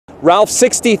Ralph,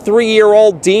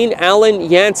 63-year-old Dean Allen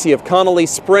Yancey of Connolly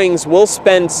Springs will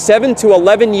spend 7 to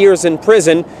 11 years in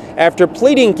prison after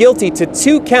pleading guilty to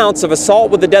 2 counts of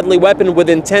assault with a deadly weapon with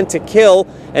intent to kill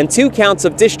and 2 counts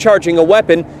of discharging a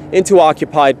weapon into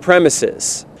occupied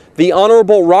premises. The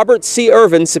Honorable Robert C.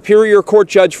 Irvin, Superior Court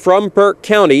Judge from Burke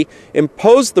County,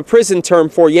 imposed the prison term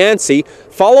for Yancey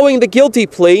following the guilty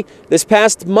plea this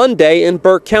past Monday in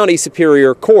Burke County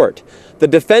Superior Court. The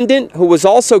defendant, who was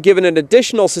also given an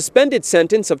additional suspended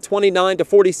sentence of 29 to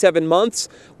 47 months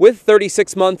with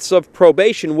 36 months of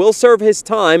probation, will serve his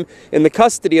time in the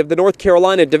custody of the North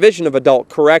Carolina Division of Adult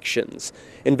Corrections.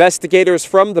 Investigators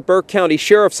from the Burke County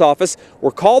Sheriff's Office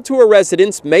were called to a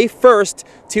residence May 1st,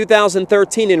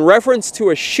 2013 in reference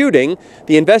to a shooting.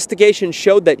 The investigation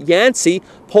showed that Yancey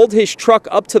pulled his truck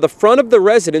up to the front of the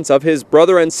residence of his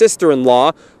brother and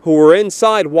sister-in-law, who were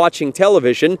inside watching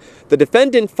television. The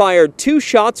defendant fired 2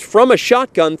 shots from a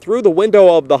shotgun through the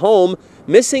window of the home,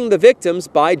 missing the victims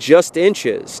by just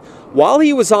inches. While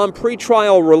he was on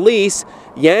pretrial release,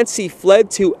 Yancey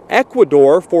fled to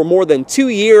Ecuador for more than 2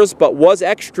 years but was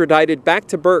extradited back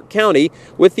to Burke County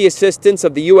with the assistance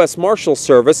of the U.S. Marshals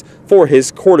Service for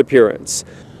his court appearance.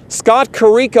 Scott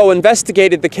Carrico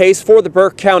investigated the case for the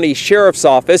Burke County Sheriff's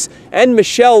Office, and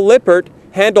Michelle Lippert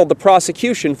handled the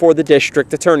prosecution for the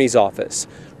District Attorney's Office.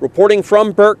 Reporting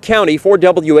from Burke County for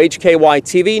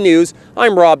WHKY-TV News,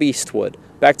 I'm Rob Eastwood.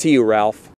 Back to you, Ralph.